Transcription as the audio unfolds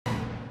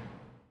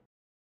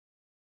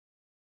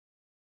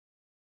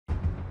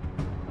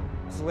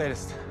the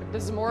latest? If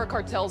the Zamora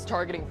cartel's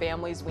targeting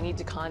families, we need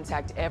to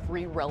contact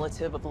every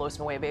relative of Los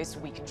Nueves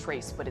we can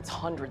trace, but it's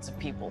hundreds of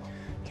people.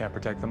 Can't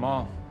protect them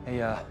all.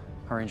 Hey,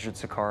 our injured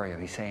Sicario,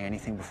 he say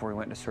anything before he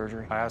went into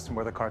surgery? I asked him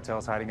where the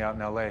cartel's hiding out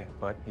in LA,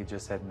 but he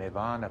just said, me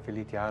van a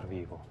filitear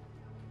vivo.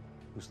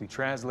 Loosely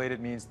translated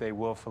means they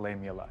will fillet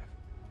me alive.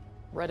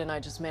 Red and I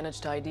just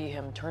managed to ID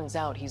him. Turns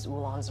out he's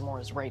Ulan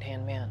Zamora's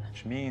right-hand man.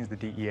 Which means the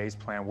DEA's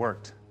plan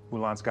worked.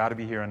 Ulan's gotta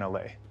be here in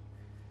LA.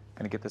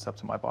 Gonna get this up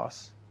to my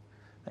boss.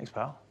 Thanks,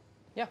 pal.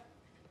 Yeah.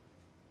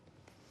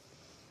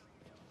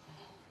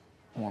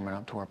 Warming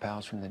up to our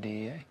pals from the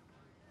DEA?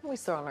 At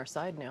least they're on our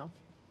side now.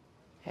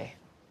 Hey,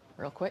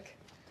 real quick.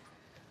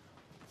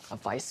 A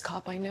vice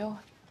cop I know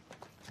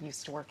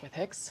used to work with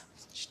Hicks.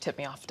 She tipped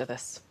me off to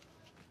this.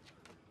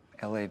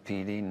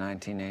 LAPD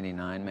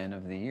 1989 Man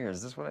of the Year.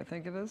 Is this what I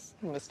think it is?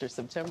 Mr.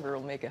 September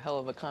will make a hell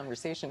of a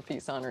conversation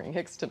piece honoring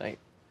Hicks tonight.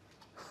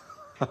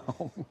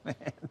 Oh, man.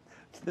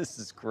 This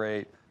is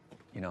great.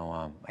 You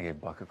know, I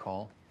gave Buck a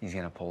call. He's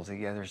gonna pull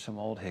together some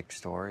old Hicks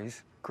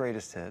stories.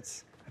 Greatest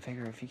hits. I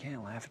figure if you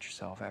can't laugh at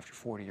yourself after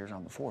 40 years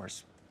on the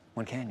force,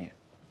 when can you?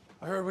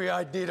 I heard we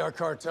ID'd our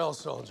cartel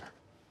soldier.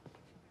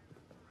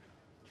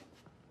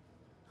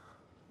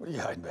 What are you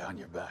hiding behind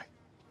your back?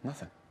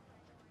 Nothing.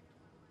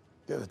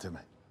 Give it to me.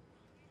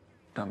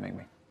 Don't make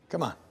me.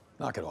 Come on,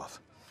 knock it off.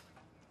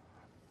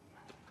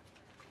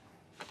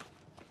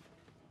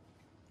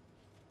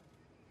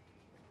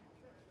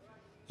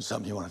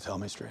 Something you want to tell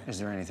me straight? Is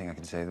there anything I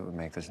can say that would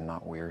make this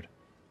not weird?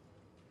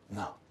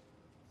 No.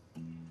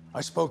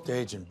 I spoke to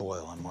Agent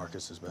Boyle on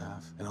Marcus's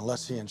behalf, and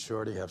unless he and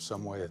Shorty have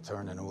some way of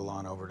turning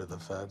Ulan over to the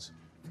feds,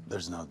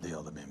 there's no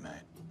deal to be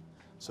made.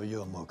 So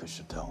you and Lucas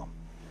should tell him.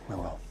 We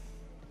will.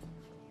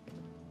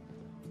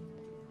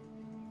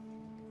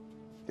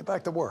 Get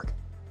back to work.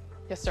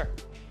 Yes, sir.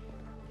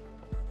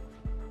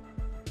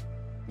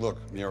 Look,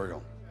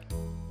 Muriel,